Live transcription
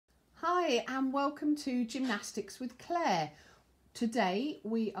Hi and welcome to Gymnastics with Claire. Today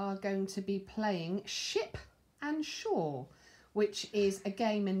we are going to be playing Ship and Shore, which is a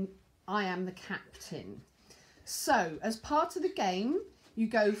game in I Am the Captain. So as part of the game you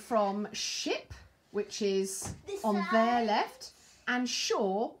go from ship, which is on their left, and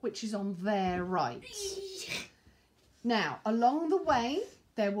shore, which is on their right. Now along the way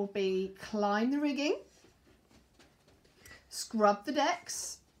there will be climb the rigging, scrub the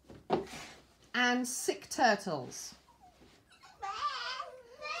decks, and sick turtles.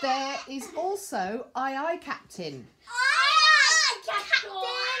 There is also Aye Captain. Aye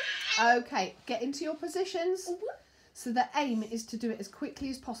Captain. Okay, get into your positions. So the aim is to do it as quickly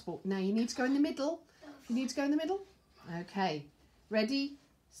as possible. Now you need to go in the middle. You need to go in the middle. Okay, ready,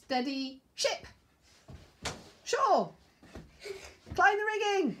 steady, ship. Shore. Climb the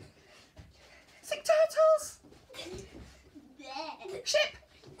rigging. Sick turtles. Ship.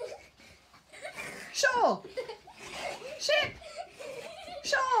 Shore. Ship.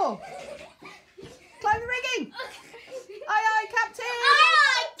 Shore. Climb the rigging. Aye Captain.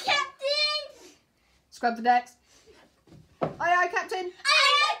 Aye Captain. Scrub the decks. Aye Captain.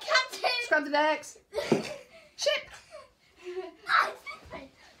 Aye Captain. Scrub the decks. Ship.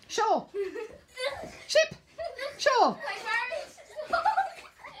 Shore. Ship. Shore.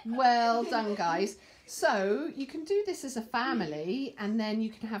 Well done, guys. So you can do this as a family, and then you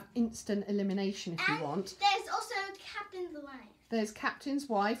can have instant elimination if you want. There's also Captain's wife. There's Captain's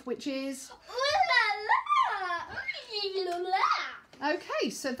wife, which is... Ooh la la. Okay,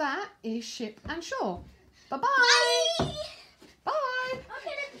 so that is Ship and Shore. Bye-bye. Bye.